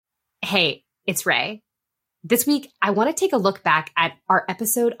Hey, it's Ray. This week, I want to take a look back at our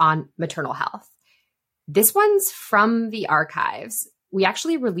episode on maternal health. This one's from the archives. We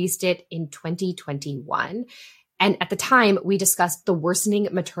actually released it in 2021. And at the time, we discussed the worsening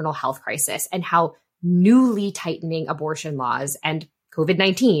maternal health crisis and how newly tightening abortion laws and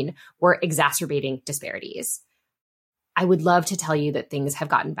COVID-19 were exacerbating disparities. I would love to tell you that things have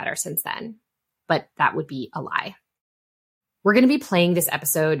gotten better since then, but that would be a lie. We're going to be playing this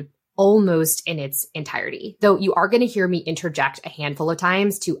episode almost in its entirety, though you are going to hear me interject a handful of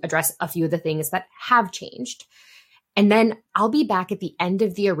times to address a few of the things that have changed. And then I'll be back at the end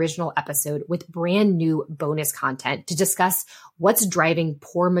of the original episode with brand new bonus content to discuss what's driving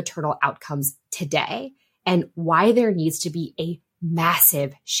poor maternal outcomes today and why there needs to be a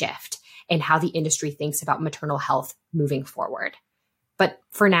massive shift in how the industry thinks about maternal health moving forward. But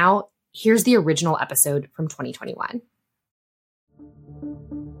for now, here's the original episode from 2021.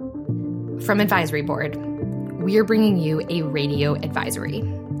 From Advisory Board, we are bringing you a radio advisory.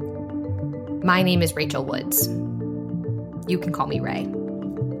 My name is Rachel Woods. You can call me Ray.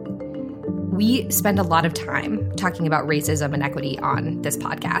 We spend a lot of time talking about racism and equity on this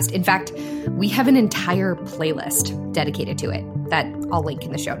podcast. In fact, we have an entire playlist dedicated to it that I'll link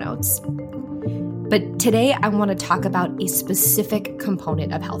in the show notes. But today I want to talk about a specific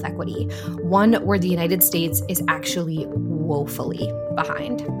component of health equity, one where the United States is actually woefully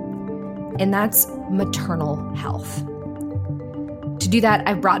behind. And that's maternal health. To do that,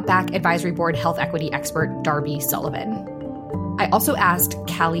 I've brought back Advisory Board health equity expert Darby Sullivan. I also asked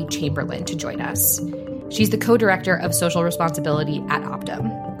Callie Chamberlain to join us. She's the co-director of social responsibility at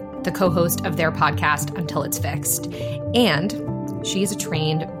Optum, the co-host of their podcast Until It's Fixed, and she is a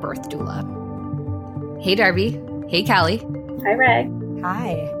trained birth doula. Hey, Darby. Hey, Callie. Hi, Ray.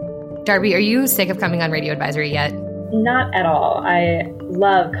 Hi. Darby, are you sick of coming on Radio Advisory yet? Not at all. I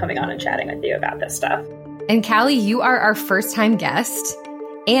love coming on and chatting with you about this stuff. And Callie, you are our first-time guest,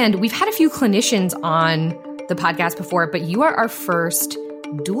 and we've had a few clinicians on the podcast before, but you are our first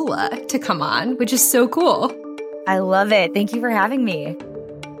doula to come on, which is so cool. I love it. Thank you for having me.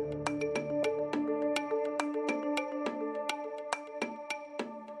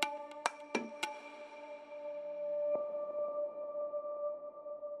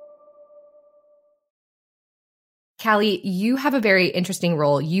 Callie, you have a very interesting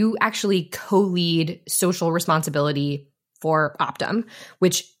role. You actually co-lead social responsibility for Optum,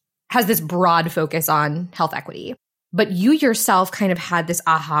 which has this broad focus on health equity. But you yourself kind of had this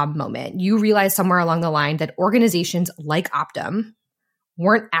aha moment. You realized somewhere along the line that organizations like Optum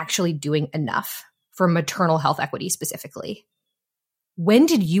weren't actually doing enough for maternal health equity specifically. When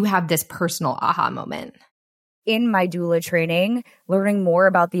did you have this personal aha moment? In my doula training, learning more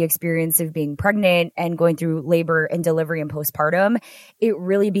about the experience of being pregnant and going through labor and delivery and postpartum, it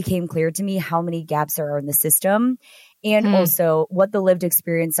really became clear to me how many gaps there are in the system and also what the lived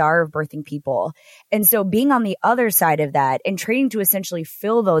experience are of birthing people. And so being on the other side of that and training to essentially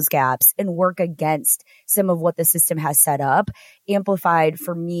fill those gaps and work against some of what the system has set up amplified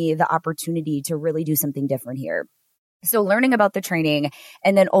for me the opportunity to really do something different here. So learning about the training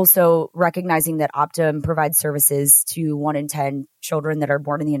and then also recognizing that Optum provides services to 1 in 10 children that are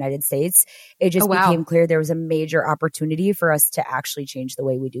born in the United States, it just became clear there was a major opportunity for us to actually change the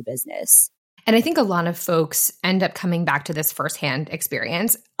way we do business. And I think a lot of folks end up coming back to this firsthand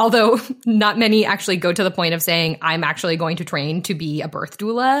experience, although not many actually go to the point of saying, I'm actually going to train to be a birth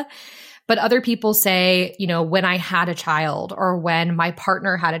doula. But other people say, you know, when I had a child or when my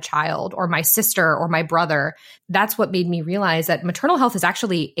partner had a child or my sister or my brother, that's what made me realize that maternal health is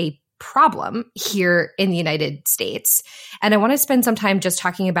actually a problem here in the United States. And I want to spend some time just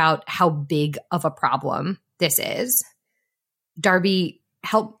talking about how big of a problem this is. Darby,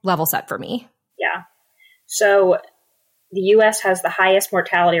 help level set for me. Yeah. So the U.S. has the highest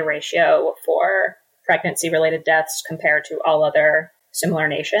mortality ratio for pregnancy-related deaths compared to all other similar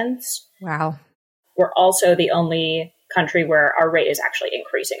nations. Wow. We're also the only country where our rate is actually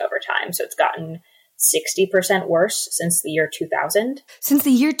increasing over time. So it's gotten 60% worse since the year 2000. Since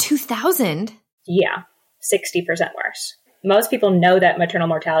the year 2000? Yeah, 60% worse. Most people know that maternal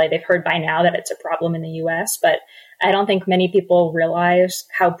mortality, they've heard by now that it's a problem in the US, but I don't think many people realize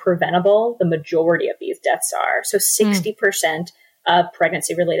how preventable the majority of these deaths are. So 60% of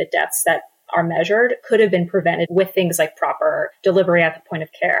pregnancy-related deaths that are measured could have been prevented with things like proper delivery at the point of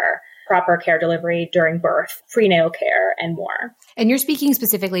care, proper care delivery during birth, prenatal care, and more. And you're speaking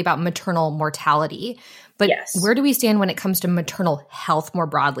specifically about maternal mortality, but yes. Where do we stand when it comes to maternal health more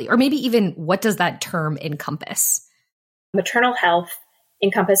broadly? Or maybe even what does that term encompass? Maternal health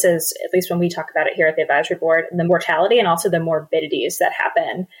encompasses, at least when we talk about it here at the advisory board, the mortality and also the morbidities that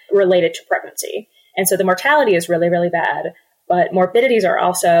happen related to pregnancy. And so the mortality is really, really bad, but morbidities are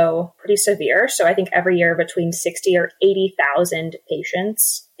also pretty severe. So I think every year between 60 or 80,000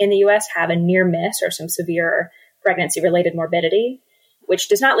 patients in the US have a near miss or some severe pregnancy-related morbidity, which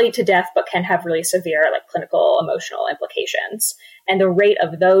does not lead to death, but can have really severe like clinical, emotional implications. And the rate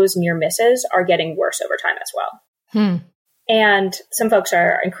of those near misses are getting worse over time as well. And some folks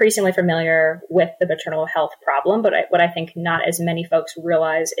are increasingly familiar with the maternal health problem, but what I think not as many folks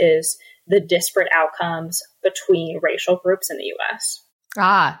realize is the disparate outcomes between racial groups in the US.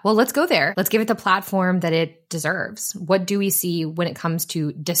 Well, let's go there. Let's give it the platform that it deserves. What do we see when it comes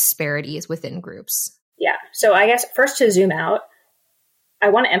to disparities within groups? Yeah. So I guess first to zoom out, I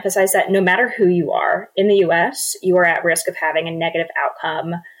want to emphasize that no matter who you are in the US, you are at risk of having a negative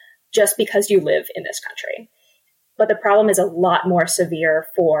outcome just because you live in this country. But the problem is a lot more severe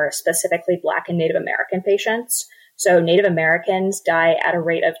for specifically Black and Native American patients. So Native Americans die at a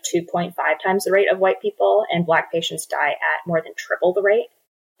rate of 2.5 times the rate of white people, and Black patients die at more than triple the rate.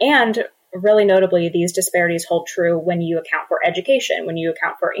 And really notably, these disparities hold true when you account for education, when you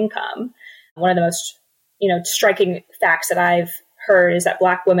account for income. One of the most, striking facts that I've heard is that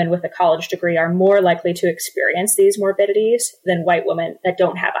Black women with a college degree are more likely to experience these morbidities than white women that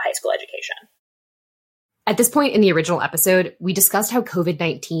don't have a high school education. At this point in the original episode, we discussed how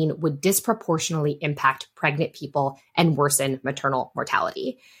COVID-19 would disproportionately impact pregnant people and worsen maternal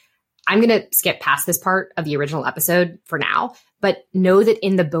mortality. I'm going to skip past this part of the original episode for now, but know that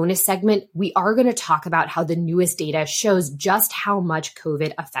in the bonus segment, we are going to talk about how the newest data shows just how much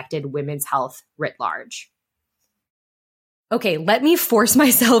COVID affected women's health writ large. Okay, let me force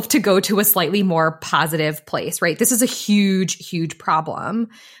myself to go to a slightly more positive place, right? This is a huge, huge problem.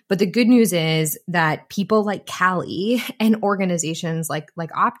 But the good news is that people like Callie and organizations like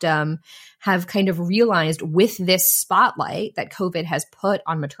Optum have kind of realized with this spotlight that COVID has put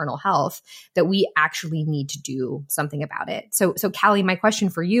on maternal health that we actually need to do something about it. So Callie, my question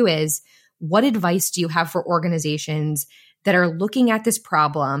for you is, what advice do you have for organizations that are looking at this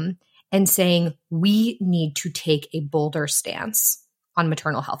problem and saying we need to take a bolder stance on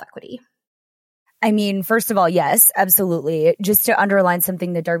maternal health equity? I mean, first of all, yes, absolutely. Just to underline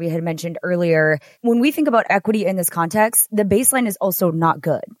something that Darby had mentioned earlier, when we think about equity in this context, the baseline is also not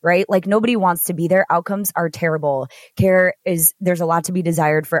good, right? Like nobody wants to be there. Outcomes are terrible. There's a lot to be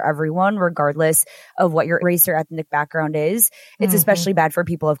desired for everyone, regardless of what your race or ethnic background is. It's especially bad for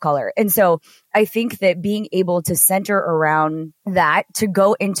people of color. And so I think that being able to center around that, to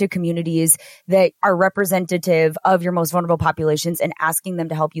go into communities that are representative of your most vulnerable populations and asking them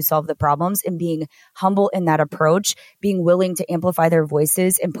to help you solve the problems and being humble in that approach, being willing to amplify their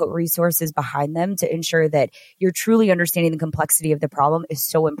voices and put resources behind them to ensure that you're truly understanding the complexity of the problem is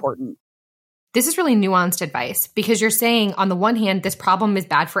so important. This is really nuanced advice because you're saying, on the one hand, this problem is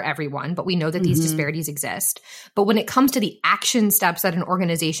bad for everyone, but we know that these disparities exist. But when it comes to the action steps that an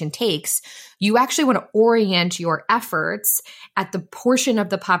organization takes, you actually want to orient your efforts at the portion of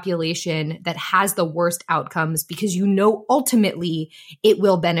the population that has the worst outcomes because you know ultimately it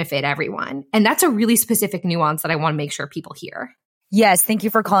will benefit everyone. And that's a really specific nuance that I want to make sure people hear. Yes, thank you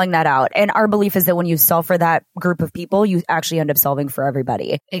for calling that out. And our belief is that when you solve for that group of people, you actually end up solving for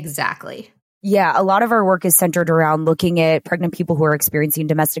everybody. Exactly. Yeah, a lot of our work is centered around looking at pregnant people who are experiencing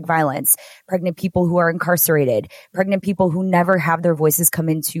domestic violence, pregnant people who are incarcerated, pregnant people who never have their voices come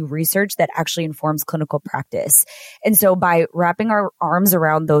into research that actually informs clinical practice. And so by wrapping our arms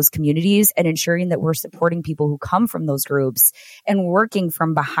around those communities and ensuring that we're supporting people who come from those groups and working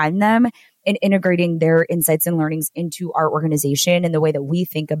from behind them and integrating their insights and learnings into our organization and the way that we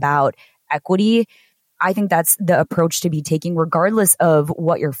think about equity, I think that's the approach to be taking regardless of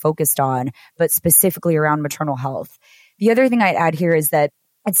what you're focused on, but specifically around maternal health. The other thing I'd add here is that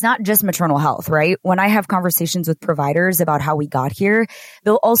it's not just maternal health, right? When I have conversations with providers about how we got here,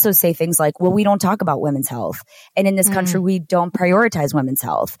 they'll also say things like, well, we don't talk about women's health. And in this country, we don't prioritize women's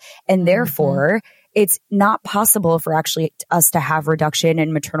health. And therefore, it's not possible for actually us to have reduction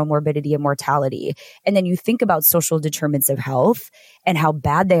in maternal morbidity and mortality. And then you think about social determinants of health and how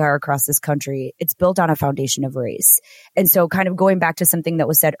bad they are across this country. It's built on a foundation of race. And so kind of going back to something that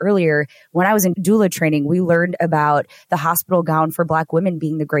was said earlier, when I was in doula training, we learned about the hospital gown for Black women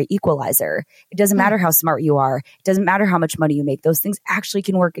being the great equalizer. It doesn't matter how smart you are. It doesn't matter how much money you make. Those things actually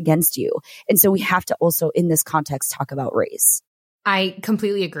can work against you. And so we have to also, in this context, talk about race. I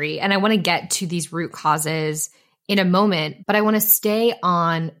completely agree. And I want to get to these root causes in a moment, but I want to stay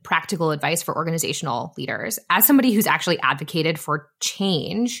on practical advice for organizational leaders. As somebody who's actually advocated for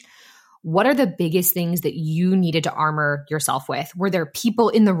change, what are the biggest things that you needed to armor yourself with? Were there people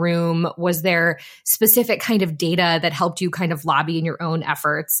in the room? Was there specific kind of data that helped you kind of lobby in your own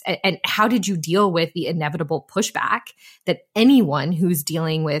efforts? And how did you deal with the inevitable pushback that anyone who's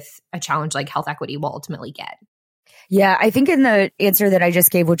dealing with a challenge like health equity will ultimately get? Yeah, I think in the answer that I just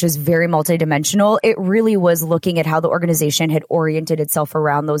gave, which is very multidimensional, it really was looking at how the organization had oriented itself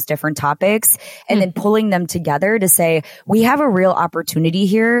around those different topics and then pulling them together to say, we have a real opportunity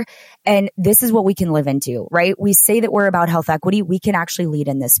here and this is what we can live into, right? We say that we're about health equity. We can actually lead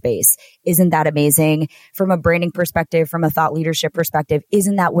in this space. Isn't that amazing? From a branding perspective, from a thought leadership perspective,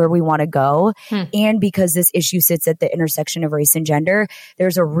 isn't that where we want to go? And because this issue sits at the intersection of race and gender,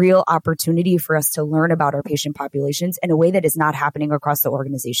 there's a real opportunity for us to learn about our patient population in a way that is not happening across the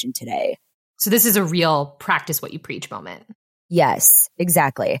organization today. So this is a real practice what you preach moment. Yes,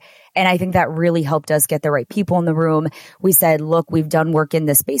 exactly. And I think that really helped us get the right people in the room. We said, look, we've done work in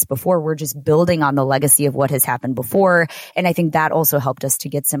this space before. We're just building on the legacy of what has happened before. And I think that also helped us to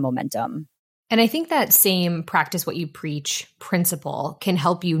get some momentum. And I think that same practice what you preach principle can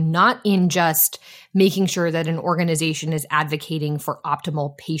help you not in just making sure that an organization is advocating for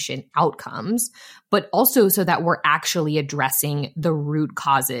optimal patient outcomes, but also so that we're actually addressing the root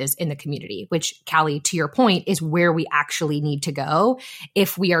causes in the community, which, Callie, to your point, is where we actually need to go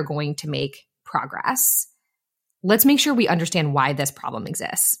if we are going to make progress. Let's make sure we understand why this problem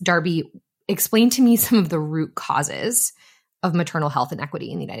exists. Darby, explain to me some of the root causes of maternal health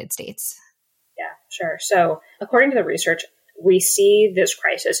inequity in the United States. Yeah, sure. So according to the research, we see this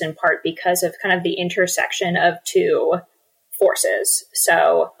crisis in part because of kind of the intersection of two forces.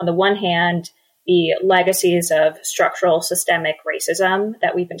 So on the one hand, the legacies of structural systemic racism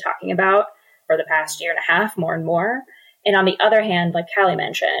that we've been talking about for the past year and a half, more and more. And on the other hand, like Callie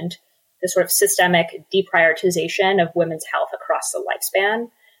mentioned, the sort of systemic deprioritization of women's health across the lifespan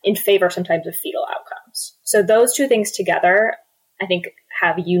in favor sometimes of fetal outcomes. So those two things together, I think,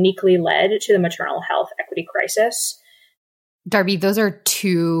 have uniquely led to the maternal health equity crisis. Darby, those are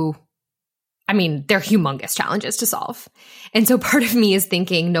two, they're humongous challenges to solve. And so part of me is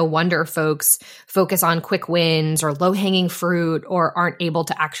thinking, no wonder folks focus on quick wins or low-hanging fruit or aren't able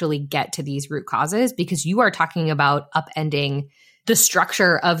to actually get to these root causes, because you are talking about upending the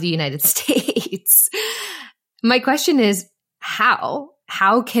structure of the United States. My question is, how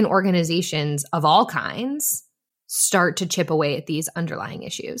can organizations of all kinds start to chip away at these underlying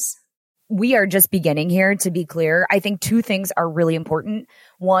issues? We are just beginning here, to be clear. I think two things are really important.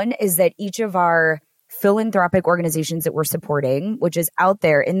 One is that each of our philanthropic organizations that we're supporting, which is out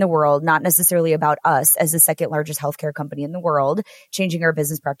there in the world, not necessarily about us as the second largest healthcare company in the world, changing our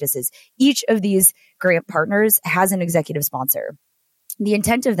business practices. Each of these grant partners has an executive sponsor. The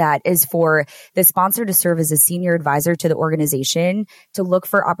intent of that is for the sponsor to serve as a senior advisor to the organization, to look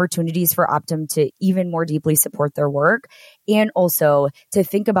for opportunities for Optum to even more deeply support their work, and also to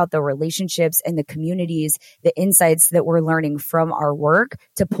think about the relationships and the communities, the insights that we're learning from our work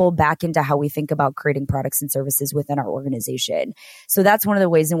to pull back into how we think about creating products and services within our organization. So that's one of the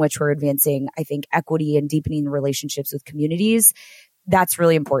ways in which we're advancing, I think, equity and deepening the relationships with communities. That's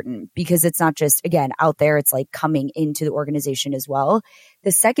really important because it's not just, again, out there, it's like coming into the organization as well.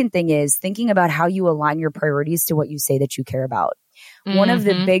 The second thing is thinking about how you align your priorities to what you say that you care about. One of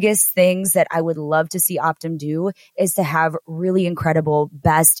the biggest things that I would love to see Optum do is to have really incredible,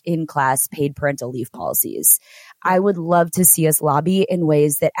 best-in-class paid parental leave policies. I would love to see us lobby in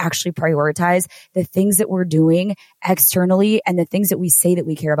ways that actually prioritize the things that we're doing externally and the things that we say that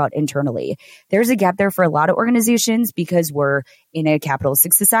we care about internally. There's a gap there for a lot of organizations because we're in a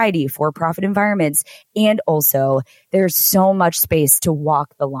capitalistic society, for-profit environments, and also there's so much space to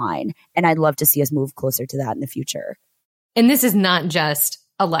walk the line. And I'd love to see us move closer to that in the future. And this is not just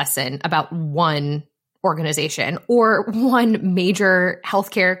a lesson about one organization or one major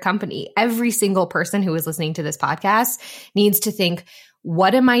healthcare company. Every single person who is listening to this podcast needs to think,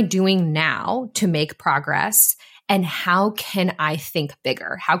 what am I doing now to make progress? And how can I think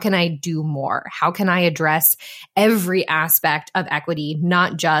bigger? How can I do more? How can I address every aspect of equity,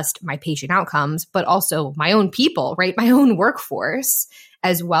 not just my patient outcomes, but also my own people, right? My own workforce,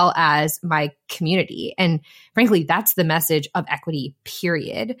 as well as my community. And frankly, that's the message of equity,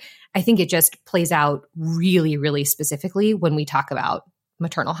 period. I think it just plays out really, really specifically when we talk about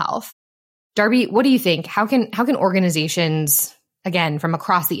maternal health. Darby, what do you think? How can organizations, again, from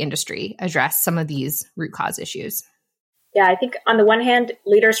across the industry, address some of these root cause issues? Yeah, I think on the one hand,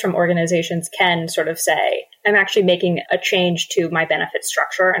 leaders from organizations can sort of say, I'm actually making a change to my benefit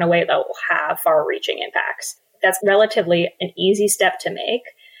structure in a way that will have far-reaching impacts. That's relatively an easy step to make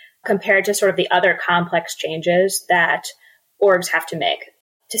compared to sort of the other complex changes that orgs have to make.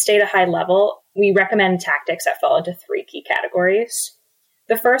 to state a high level, we recommend tactics that fall into 3 key categories.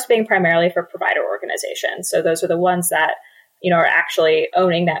 The first being primarily for provider organizations. So those are the ones that, are actually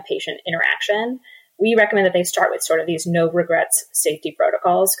owning that patient interaction. We recommend that they start with sort of these no regrets safety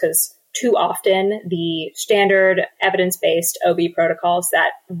protocols, because too often the standard evidence-based OB protocols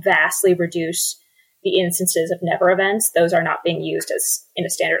that vastly reduce the instances of never events, those are not being used as in a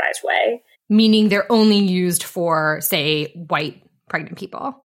standardized way. Meaning they're only used for, say, white pregnant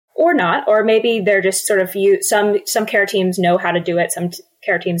people. Or not, or maybe they're just sort of some care teams know how to do it, some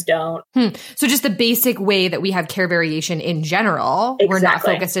care teams don't. So just the basic way that we have care variation in general, Exactly. We're not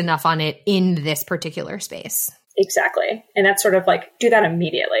focused enough on it in this particular space. Exactly. And that's sort of like, do that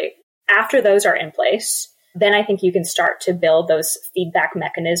immediately. After those are in place, then I think you can start to build those feedback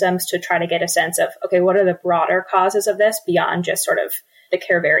mechanisms to try to get a sense of, okay, what are the broader causes of this beyond just sort of the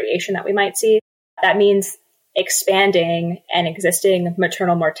care variation that we might see? That means expanding an existing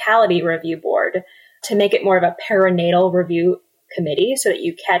maternal mortality review board to make it more of a perinatal review committee so that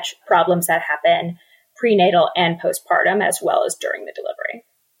you catch problems that happen prenatal and postpartum as well as during the delivery.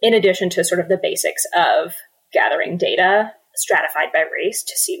 In addition to sort of the basics of gathering data stratified by race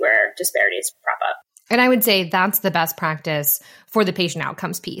to see where disparities crop up. And I would say that's the best practice for the patient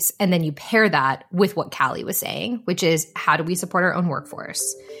outcomes piece. And then you pair that with what Callie was saying, which is how do we support our own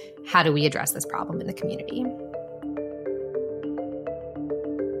workforce? How do we address this problem in the community?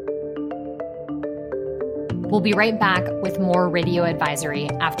 We'll be right back with more Radio Advisory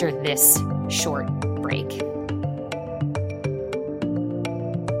after this short break.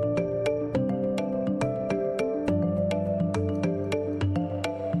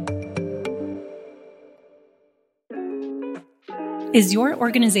 Is your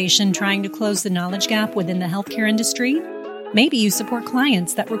organization trying to close the knowledge gap within the healthcare industry? Maybe you support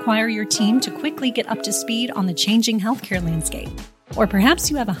clients that require your team to quickly get up to speed on the changing healthcare landscape. Or perhaps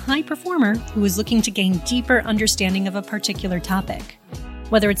you have a high performer who is looking to gain deeper understanding of a particular topic.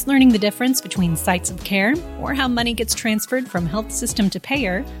 Whether it's learning the difference between sites of care or how money gets transferred from health system to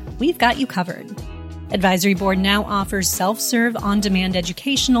payer, we've got you covered. Advisory Board now offers self-serve on-demand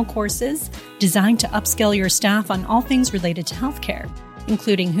educational courses designed to upskill your staff on all things related to healthcare,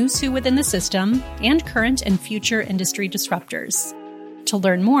 including who's who within the system and current and future industry disruptors. To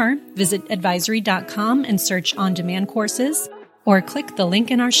learn more, visit advisory.com and search on-demand courses, or click the link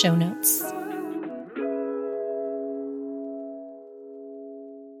in our show notes.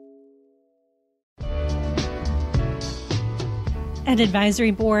 At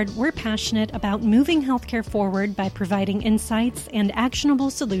Advisory Board, we're passionate about moving healthcare forward by providing insights and actionable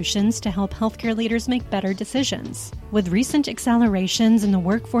solutions to help healthcare leaders make better decisions. With recent accelerations in the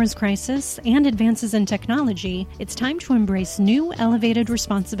workforce crisis and advances in technology, it's time to embrace new, elevated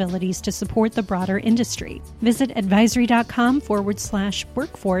responsibilities to support the broader industry. Visit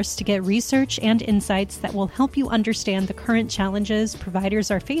advisory.com/workforce to get research and insights that will help you understand the current challenges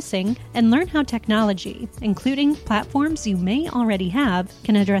providers are facing and learn how technology, including platforms you may already have,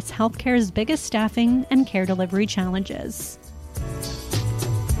 can address healthcare's biggest staffing and care delivery challenges.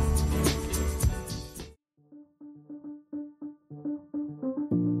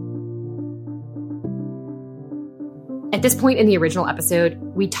 At this point in the original episode,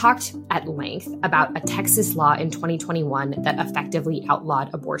 we talked at length about a Texas law in 2021 that effectively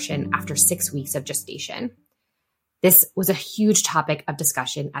outlawed abortion after 6 weeks of gestation. This was a huge topic of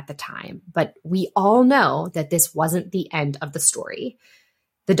discussion at the time, but we all know that this wasn't the end of the story.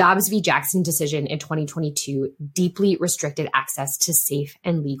 The Dobbs v. Jackson decision in 2022 deeply restricted access to safe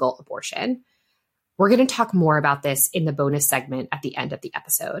and legal abortion. We're going to talk more about this in the bonus segment at the end of the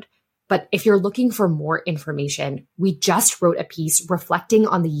episode. But if you're looking for more information, we just wrote a piece reflecting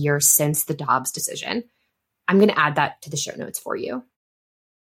on the year since the Dobbs decision. I'm going to add that to the show notes for you.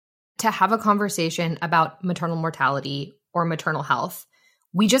 To have a conversation about maternal mortality or maternal health,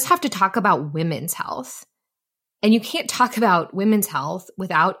 we just have to talk about women's health. And you can't talk about women's health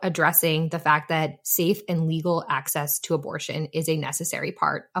without addressing the fact that safe and legal access to abortion is a necessary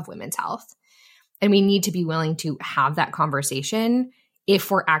part of women's health. And we need to be willing to have that conversation if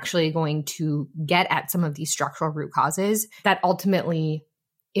we're actually going to get at some of these structural root causes that ultimately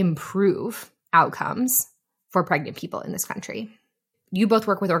improve outcomes for pregnant people in this country. You both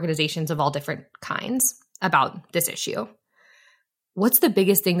work with organizations of all different kinds about this issue. What's the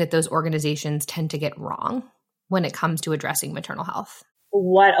biggest thing that those organizations tend to get wrong when it comes to addressing maternal health?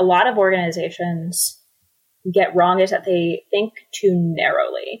 What a lot of organizations get wrong is that they think too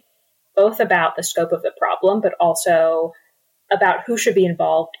narrowly, both about the scope of the problem, but also about who should be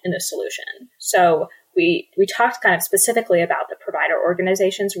involved in the solution. So we talked kind of specifically about the provider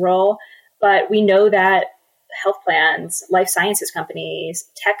organization's role, but we know that health plans, life sciences companies,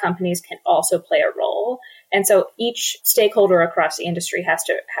 tech companies can also play a role. And so each stakeholder across the industry has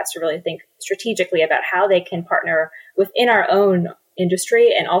to really think strategically about how they can partner within our own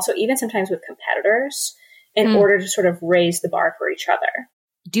industry and also even sometimes with competitors in order to sort of raise the bar for each other.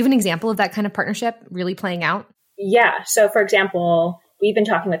 Do you have an example of that kind of partnership really playing out? Yeah. So for example, we've been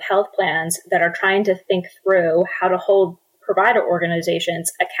talking with health plans that are trying to think through how to hold provider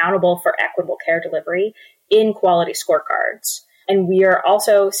organizations accountable for equitable care delivery in quality scorecards. And we are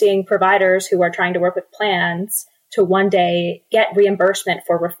also seeing providers who are trying to work with plans to one day get reimbursement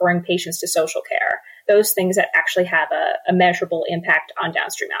for referring patients to social care, those things that actually have a measurable impact on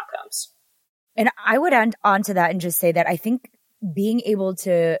downstream outcomes. And I would end on to that and just say that I think being able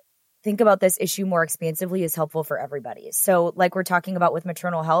to think about this issue more expansively is helpful for everybody. So like we're talking about with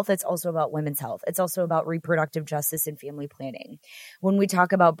maternal health, it's also about women's health. It's also about reproductive justice and family planning. When we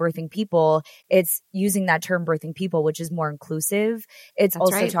talk about birthing people, it's using that term birthing people, which is more inclusive. It's That's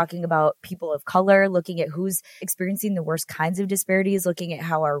also right. talking about people of color, looking at who's experiencing the worst kinds of disparities, looking at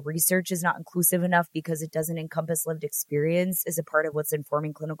how our research is not inclusive enough because it doesn't encompass lived experience as a part of what's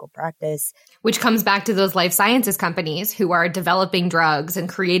informing clinical practice. Which comes back to those life sciences companies who are developing drugs and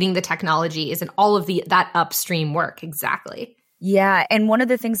creating the technologies and all of that upstream work. Exactly. Yeah. And one of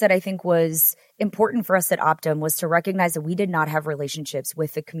the things that I think was important for us at Optum was to recognize that we did not have relationships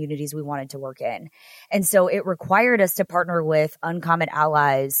with the communities we wanted to work in. And so it required us to partner with uncommon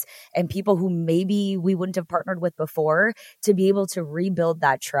allies and people who maybe we wouldn't have partnered with before to be able to rebuild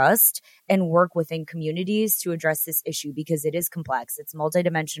that trust and work within communities to address this issue because it is complex. It's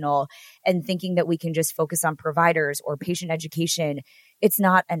multidimensional, and thinking that we can just focus on providers or patient education, it's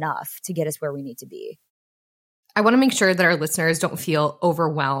not enough to get us where we need to be. I want to make sure that our listeners don't feel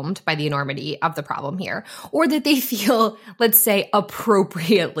overwhelmed by the enormity of the problem here, or that they feel, let's say,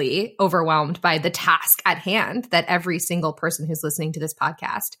 appropriately overwhelmed by the task at hand that every single person who's listening to this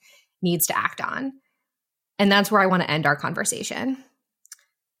podcast needs to act on. And that's where I want to end our conversation.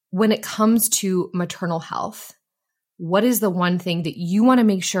 When it comes to maternal health, what is the one thing that you want to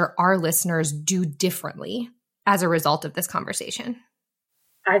make sure our listeners do differently as a result of this conversation?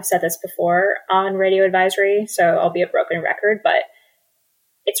 I've said this before on Radio Advisory, so I'll be a broken record, but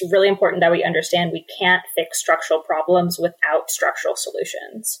it's really important that we understand we can't fix structural problems without structural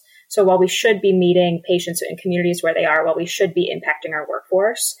solutions. So while we should be meeting patients in communities where they are, while we should be impacting our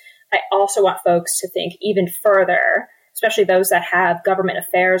workforce, I also want folks to think even further, especially those that have government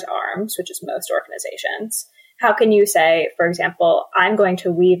affairs arms, which is most organizations. How can you say, for example, I'm going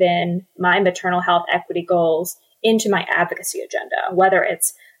to weave in my maternal health equity goals into my advocacy agenda, whether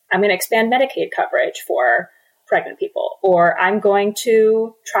it's I'm going to expand Medicaid coverage for pregnant people, or I'm going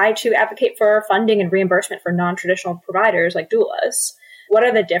to try to advocate for funding and reimbursement for non-traditional providers like doulas. What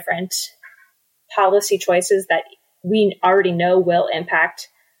are the different policy choices that we already know will impact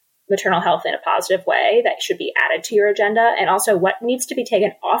maternal health in a positive way that should be added to your agenda? And also what needs to be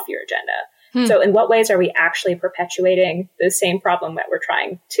taken off your agenda? So in what ways are we actually perpetuating the same problem that we're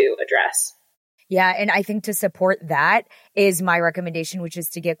trying to address? Yeah. And I think to support that is my recommendation, which is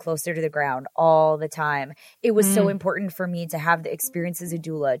to get closer to the ground all the time. It was so important for me to have the experience as a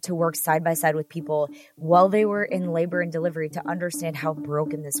doula, to work side by side with people while they were in labor and delivery to understand how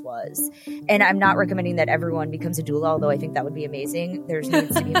broken this was. And I'm not recommending that everyone becomes a doula, although I think that would be amazing. There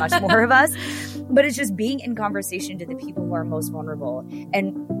needs to be much more of us. But it's just being in conversation to the people who are most vulnerable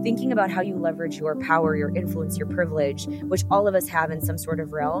and thinking about how you leverage your power, your influence, your privilege, which all of us have in some sort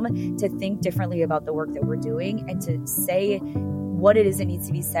of realm, to think differently about the work that we're doing and to say what it is that needs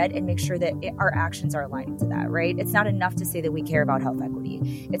to be said and make sure that our actions are aligning to that, right? It's not enough to say that we care about health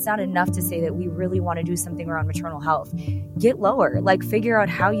equity. It's not enough to say that we really want to do something around maternal health. Get lower, like figure out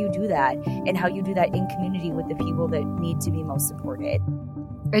how you do that and how you do that in community with the people that need to be most supported.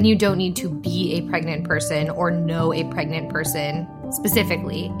 And you don't need to be a pregnant person or know a pregnant person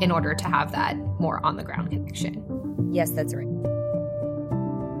specifically in order to have that more on the ground connection. Yes, that's right.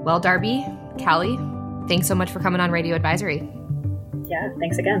 Well, Darby, Callie, thanks so much for coming on Radio Advisory. Yeah,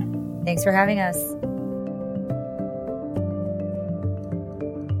 thanks again. Thanks for having us.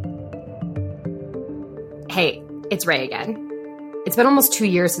 Hey, it's Ray again. It's been almost 2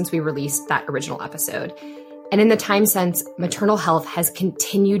 years since we released that original episode. And in the time since, maternal health has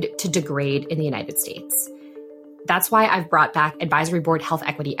continued to degrade in the United States. That's why I've brought back Advisory Board Health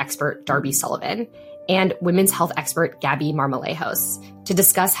Equity expert Darby Sullivan and women's health expert Gabby Marmalejos to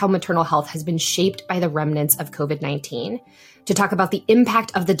discuss how maternal health has been shaped by the remnants of COVID-19, to talk about the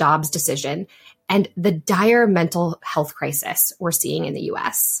impact of the Dobbs decision and the dire mental health crisis we're seeing in the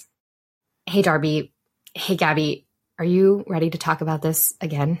U.S. Hey, Darby. Hey, Gabby. Are you ready to talk about this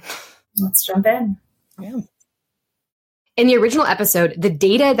again? Let's jump in. Yeah. In the original episode, the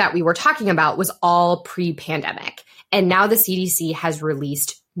data that we were talking about was all pre-pandemic. And now the CDC has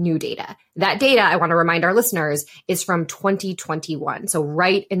released new data. That data, I want to remind our listeners, is from 2021. So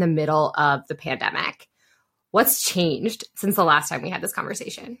right in the middle of the pandemic. What's changed since the last time we had this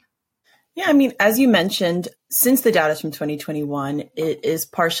conversation? Yeah, I mean, as you mentioned, since the data is from 2021, it is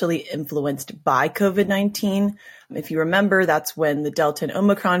partially influenced by COVID-19. If you remember, that's when the Delta and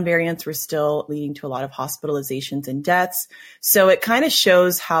Omicron variants were still leading to a lot of hospitalizations and deaths. So it kind of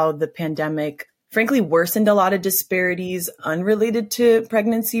shows how the pandemic, frankly, worsened a lot of disparities unrelated to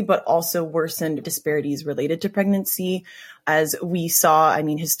pregnancy, but also worsened disparities related to pregnancy. As we saw, I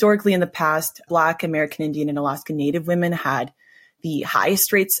mean, historically in the past, Black, American Indian, and Alaska Native women had the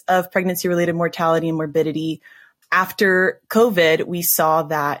highest rates of pregnancy-related mortality and morbidity. After COVID, we saw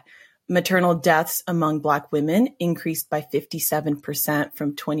that maternal deaths among Black women increased by 57%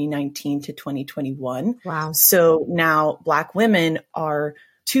 from 2019 to 2021. Wow. So now Black women are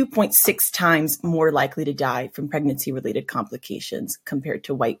 2.6 times more likely to die from pregnancy-related complications compared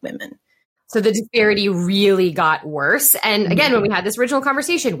to white women. So the disparity really got worse. And again, when we had this original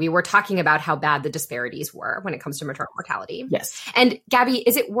conversation, we were talking about how bad the disparities were when it comes to maternal mortality. Yes. And Gabby,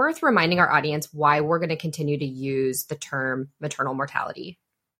 is it worth reminding our audience why we're going to continue to use the term maternal mortality?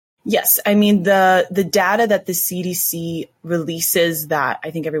 Yes. I mean, the data that the CDC releases that I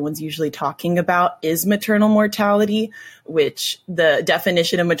think everyone's usually talking about is maternal mortality, which the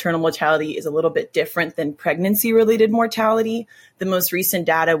definition of maternal mortality is a little bit different than pregnancy-related mortality. The most recent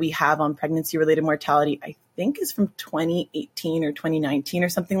data we have on pregnancy-related mortality, I think, is from 2018 or 2019 or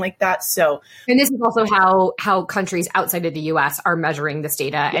something like that. So, and this is also how countries outside of the US are measuring this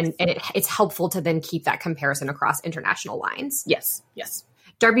data. Yes. And it's helpful to then keep that comparison across international lines. Yes. Yes.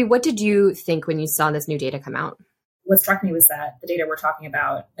 Darby, what did you think when you saw this new data come out? What struck me was that the data we're talking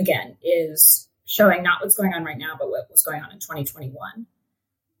about, again, is showing not what's going on right now, but what was going on in 2021.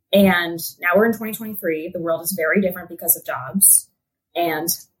 And now we're in 2023. The world is very different because of jobs. And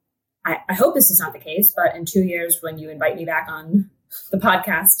I hope this is not the case, but in 2 years, when you invite me back on the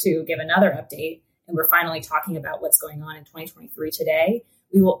podcast to give another update, and we're finally talking about what's going on in 2023 today,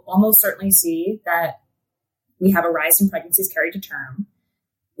 we will almost certainly see that we have a rise in pregnancies carried to term.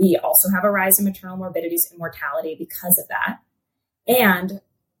 We also have a rise in maternal morbidities and mortality because of that. And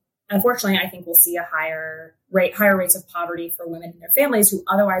unfortunately, I think we'll see a higher rates of poverty for women and their families who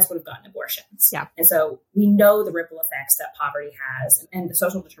otherwise would have gotten abortions. Yeah. And so we know the ripple effects that poverty has and the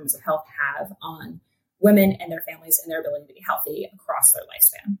social determinants of health have on women and their families and their ability to be healthy across their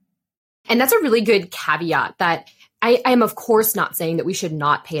lifespan. And that's a really good caveat that I am, of course, not saying that we should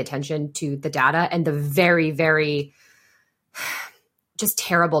not pay attention to the data and the very, very just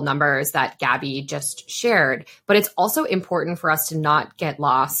terrible numbers that Gabby just shared. But it's also important for us to not get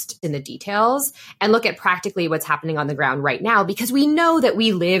lost in the details and look at practically what's happening on the ground right now, because we know that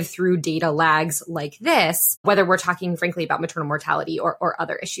we live through data lags like this, whether we're talking, frankly, about maternal mortality or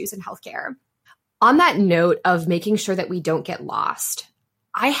other issues in healthcare. On that note of making sure that we don't get lost,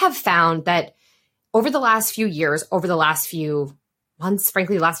 I have found that over the last few years, over the last few months,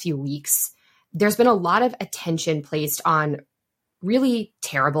 frankly, the last few weeks, there's been a lot of attention placed on really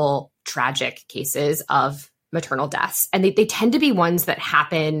terrible, tragic cases of maternal deaths. And they tend to be ones that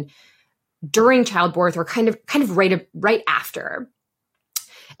happen during childbirth or kind of right after.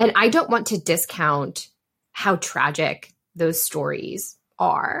 And I don't want to discount how tragic those stories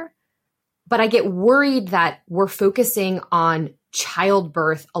are, but I get worried that we're focusing on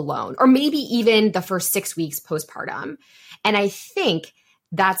childbirth alone, or maybe even the first 6 weeks postpartum. And I think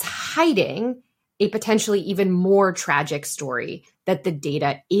that's hiding a potentially even more tragic story that the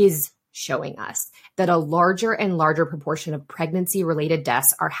data is showing us, that a larger and larger proportion of pregnancy-related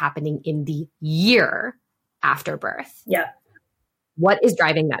deaths are happening in the year after birth. Yeah. What is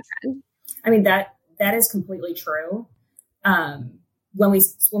driving that trend? I mean, that is completely true. When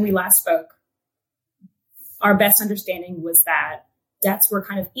we last spoke, our best understanding was that deaths were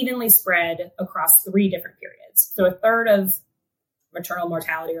kind of evenly spread across 3 different periods. So a third of maternal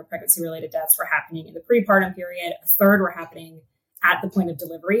mortality or pregnancy-related deaths were happening in the prepartum period, a third were happening at the point of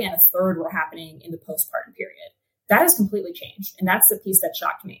delivery, and a third were happening in the postpartum period. That has completely changed, and that's the piece that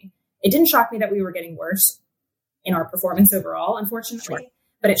shocked me. It didn't shock me that we were getting worse in our performance overall, unfortunately,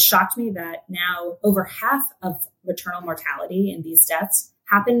 but it shocked me that now over half of maternal mortality in these deaths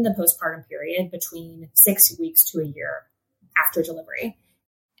happen in the postpartum period between 6 weeks to a year after delivery.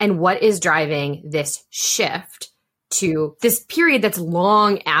 And what is driving this shift to this period that's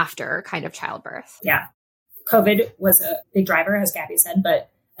long after kind of childbirth? Yeah. COVID was a big driver, as Gabby said, but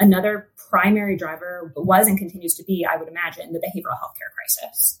another primary driver was and continues to be, I would imagine, the behavioral healthcare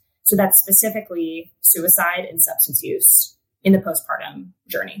crisis. So that's specifically suicide and substance use in the postpartum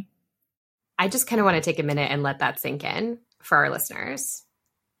journey. I just kind of want to take a minute and let that sink in for our listeners.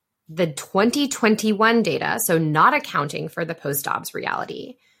 The 2021 data, so not accounting for the post-obs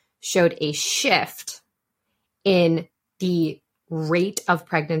reality, showed a shift in the rate of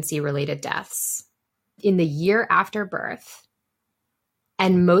pregnancy-related deaths in the year after birth.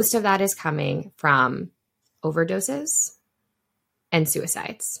 And most of that is coming from overdoses and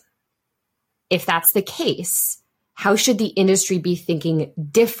suicides. If that's the case, how should the industry be thinking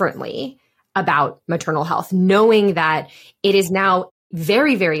differently about maternal health, knowing that it is now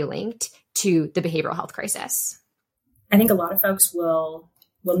very, very linked to the behavioral health crisis? I think a lot of folks will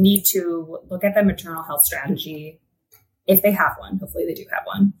need to look at the maternal health strategy if they have one. Hopefully they do have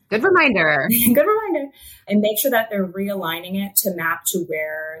one. Good reminder. Good reminder. And make sure that they're realigning it to map to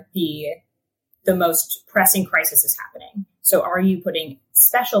where the most pressing crisis is happening. So are you putting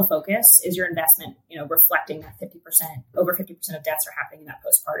special focus? Is your investment, reflecting that over 50% of deaths are happening in that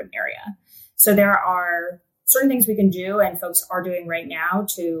postpartum area? So there are certain things we can do and folks are doing right now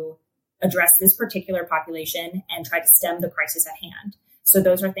to address this particular population and try to stem the crisis at hand. So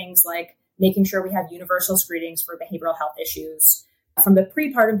those are things like making sure we have universal screenings for behavioral health issues from the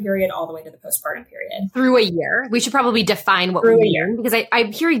prepartum period all the way to the postpartum period. Through a year. We should probably define what we mean, because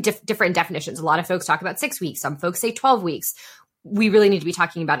I'm hearing different definitions. A lot of folks talk about 6 weeks. Some folks say 12 weeks. We really need to be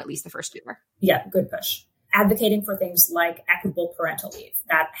talking about at least the first year. Yeah, good push. Advocating for things like equitable parental leave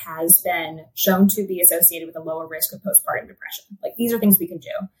that has been shown to be associated with a lower risk of postpartum depression. Like, these are things we can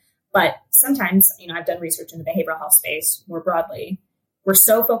do. But sometimes, I've done research in the behavioral health space more broadly. We're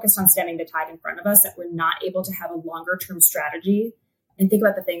so focused on stemming the tide in front of us that we're not able to have a longer term strategy and think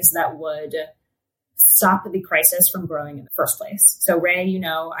about the things that would stop the crisis from growing in the first place. So Ray,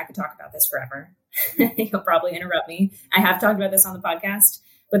 I could talk about this forever. You'll probably interrupt me. I have talked about this on the podcast,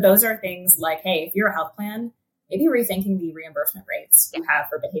 but those are things like, hey, if you're a health plan, maybe rethinking the reimbursement rates you have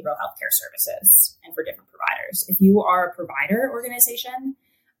for behavioral health care services and for different providers. If you are a provider organization,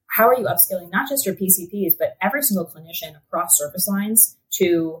 how are you upskilling not just your PCPs, but every single clinician across service lines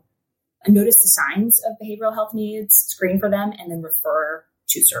to notice the signs of behavioral health needs, screen for them, and then refer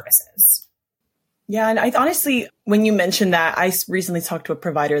to services? Yeah. And I honestly, when you mentioned that, I recently talked to a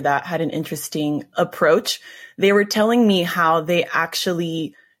provider that had an interesting approach. They were telling me how they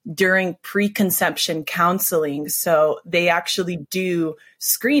actually, during preconception counseling, so they actually do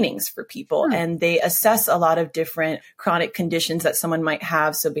screenings for people and they assess a lot of different chronic conditions that someone might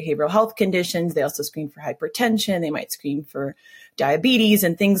have. So behavioral health conditions, they also screen for hypertension, they might screen for diabetes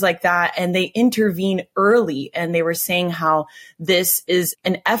and things like that. And they intervene early. And they were saying how this is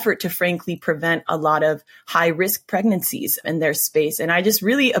an effort to frankly prevent a lot of high risk pregnancies in their space. And I just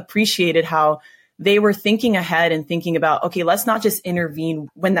really appreciated how they were thinking ahead and thinking about, okay, let's not just intervene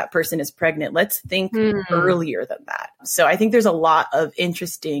when that person is pregnant. Let's think earlier than that. So I think there's a lot of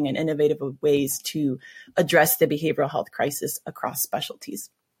interesting and innovative ways to address the behavioral health crisis across specialties.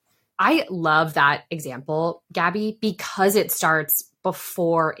 I love that example, Gabby, because it starts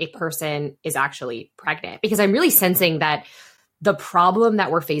before a person is actually pregnant, because I'm really sensing that the problem that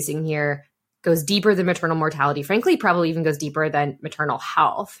we're facing here goes deeper than maternal mortality, frankly, probably even goes deeper than maternal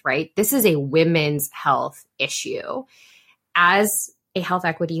health, right? This is a women's health issue. As a health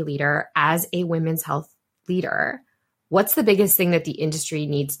equity leader, as a women's health leader, what's the biggest thing that the industry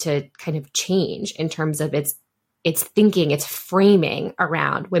needs to kind of change in terms of its thinking, its framing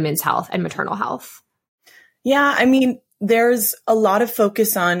around women's health and maternal health? Yeah, I mean, there's a lot of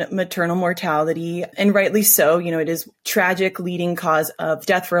focus on maternal mortality, and rightly so. It is tragic leading cause of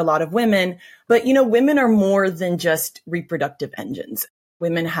death for a lot of women. But, women are more than just reproductive engines.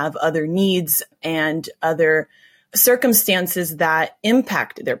 Women have other needs and other circumstances that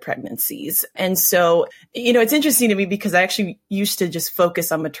impact their pregnancies. And so, it's interesting to me because I actually used to just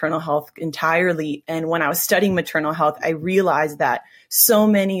focus on maternal health entirely. And when I was studying maternal health, I realized that so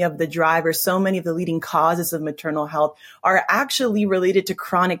many of the drivers, so many of the leading causes of maternal health are actually related to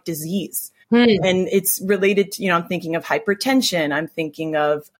chronic disease. And it's related to, I'm thinking of hypertension, I'm thinking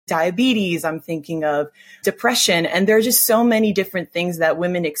of diabetes, I'm thinking of depression. And there are just so many different things that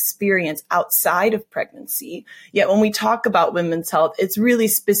women experience outside of pregnancy. Yet when we talk about women's health, it's really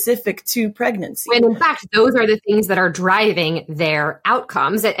specific to pregnancy. And in fact, those are the things that are driving their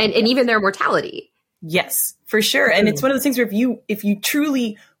outcomes and even their mortality. Yes, for sure. And it's one of those things where if you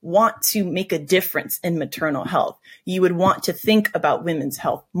truly want to make a difference in maternal health, you would want to think about women's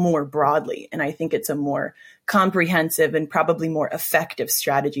health more broadly. And I think it's a more comprehensive and probably more effective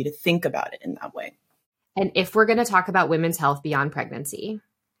strategy to think about it in that way. And if we're going to talk about women's health beyond pregnancy,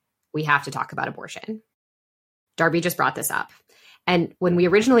 we have to talk about abortion. Darby just brought this up. And when we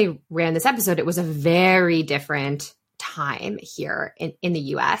originally ran this episode, it was a very different time here in the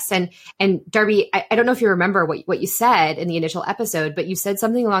US. And Darby, I don't know if you remember what you said in the initial episode, but you said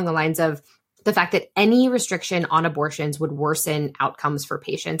something along the lines of the fact that any restriction on abortions would worsen outcomes for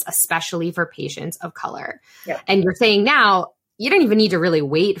patients, especially for patients of color. Yeah. And you're saying now, you don't even need to really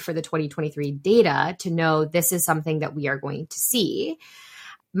wait for the 2023 data to know this is something that we are going to see.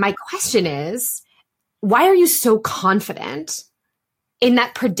 My question is, why are you so confident in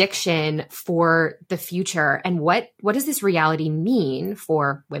that prediction for the future? And what does this reality mean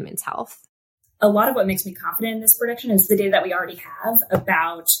for women's health? A lot of what makes me confident in this prediction is the data that we already have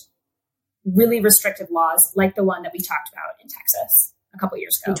about really restrictive laws like the one that we talked about in Texas a couple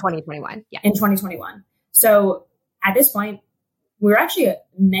years ago. In 2021. Yeah. In 2021. So at this point, we're actually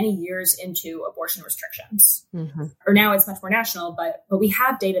many years into abortion restrictions. Mm-hmm. Or now it's much more national, but we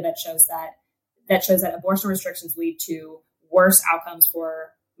have data that shows that abortion restrictions lead to worse outcomes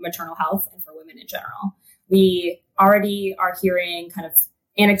for maternal health and for women in general. We already are hearing kind of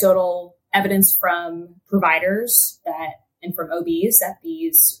anecdotal evidence from providers and from OBs that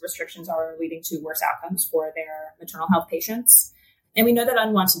these restrictions are leading to worse outcomes for their maternal health patients. And we know that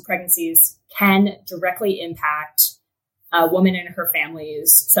unwanted pregnancies can directly impact a woman and her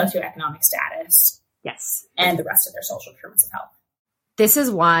family's socioeconomic status. Yes. And the rest of their social determinants of health. This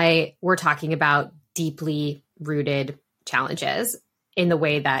is why we're talking about deeply rooted challenges in the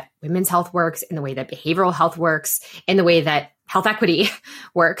way that women's health works, in the way that behavioral health works, in the way that health equity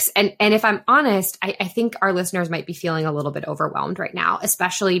works. And if I'm honest, I think our listeners might be feeling a little bit overwhelmed right now,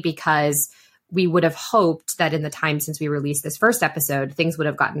 especially because we would have hoped that in the time since we released this first episode, things would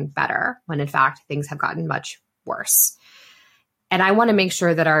have gotten better, when in fact, things have gotten much worse. And I want to make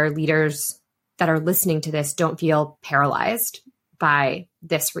sure that our leaders that are listening to this don't feel paralyzed by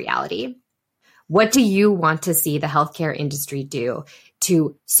this reality. What do you want to see the healthcare industry do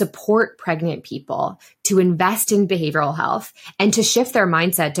to support pregnant people, to invest in behavioral health, and to shift their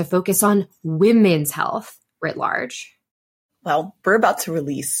mindset to focus on women's health writ large? Well, we're about to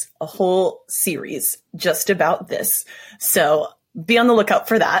release a whole series just about this. So be on the lookout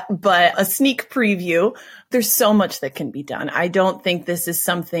for that. But a sneak preview, there's so much that can be done. I don't think this is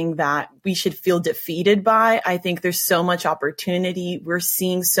something that we should feel defeated by. I think there's so much opportunity. We're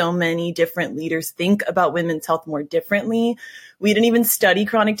seeing so many different leaders think about women's health more differently. We didn't even study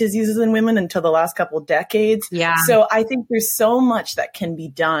chronic diseases in women until the last couple of decades. Yeah. So I think there's so much that can be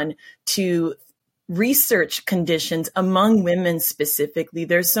done to research conditions among women specifically.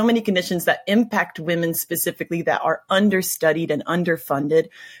 There's so many conditions that impact women specifically that are understudied and underfunded.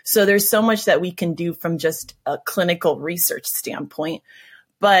 So there's so much that we can do from just a clinical research standpoint.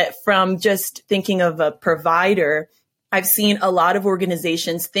 But from just thinking of a provider, I've seen a lot of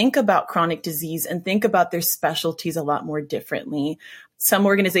organizations think about chronic disease and think about their specialties a lot more differently. Some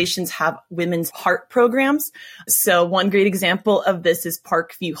organizations have women's heart programs. So one great example of this is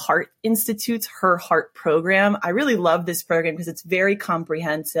Parkview Heart Institute's Her Heart program. I really love this program because it's very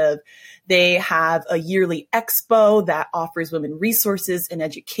comprehensive. They have a yearly expo that offers women resources and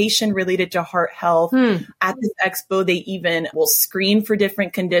education related to heart health. At this expo, they even will screen for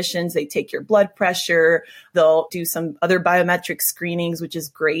different conditions. They take your blood pressure. They'll do some other biometric screenings, which is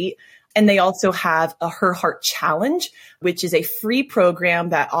great. And they also have a Her Heart Challenge, which is a free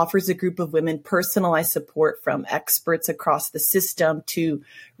program that offers a group of women personalized support from experts across the system to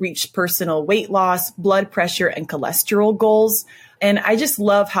reach personal weight loss, blood pressure, and cholesterol goals. And I just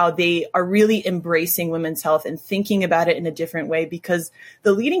love how they are really embracing women's health and thinking about it in a different way, because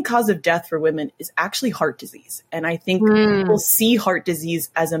the leading cause of death for women is actually heart disease. And I think people see heart disease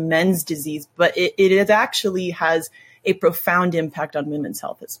as a men's disease, but it actually has a profound impact on women's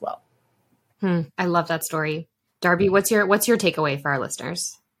health as well. I love that story. Darby, what's your takeaway for our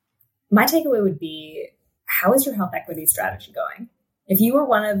listeners? My takeaway would be, how is your health equity strategy going? If you were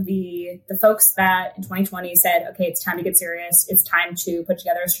one of the folks that in 2020 said, okay, it's time to get serious, it's time to put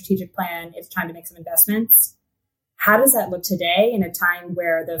together a strategic plan, it's time to make some investments, how does that look today in a time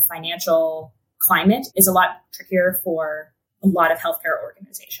where the financial climate is a lot trickier for a lot of healthcare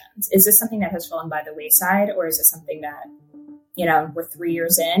organizations? Is this something that has fallen by the wayside, or is it something that, we're 3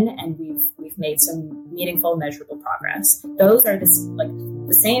 years in and we've made some meaningful, measurable progress? Those are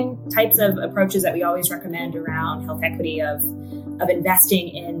the same types of approaches that we always recommend around health equity, of investing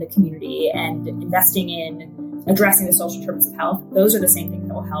in the community and investing in addressing the social determinants of health. Those are the same things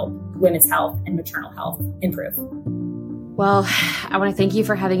that will help women's health and maternal health improve. Well, I want to thank you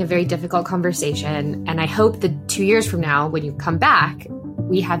for having a very difficult conversation. And I hope that 2 years from now, when you come back,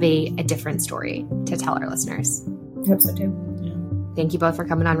 we have a different story to tell our listeners. I hope so too. Thank you both for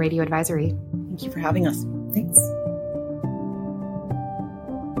coming on Radio Advisory. Thank you for having us. Thanks.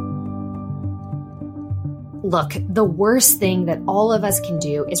 Look, the worst thing that all of us can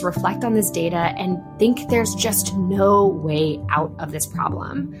do is reflect on this data and think there's just no way out of this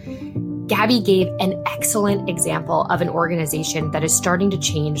problem. Gabby gave an excellent example of an organization that is starting to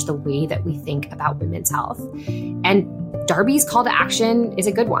change the way that we think about women's health. And Darby's call to action is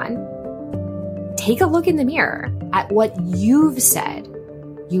a good one. Take a look in the mirror at what you've said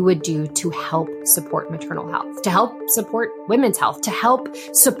you would do to help support maternal health, to help support women's health, to help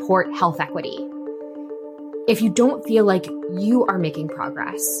support health equity. If you don't feel like you are making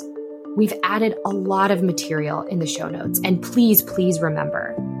progress, we've added a lot of material in the show notes. And please, please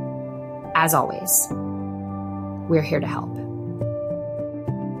remember, as always, we're here to help.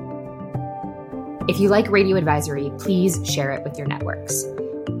 If you like Radio Advisory, please share it with your networks.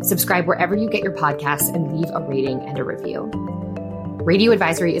 Subscribe wherever you get your podcasts and leave a rating and a review. Radio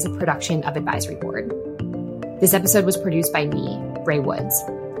Advisory is a production of Advisory Board. This episode was produced by me, Ray Woods,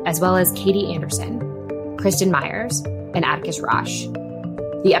 as well as Katie Anderson, Kristen Myers, and Atticus Rosh.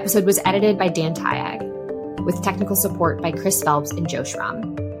 The episode was edited by Dan Tyag, with technical support by Chris Phelps and Joe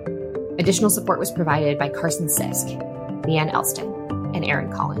Schramm. Additional support was provided by Carson Sisk, Leanne Elston, and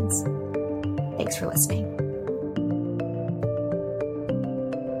Aaron Collins. Thanks for listening.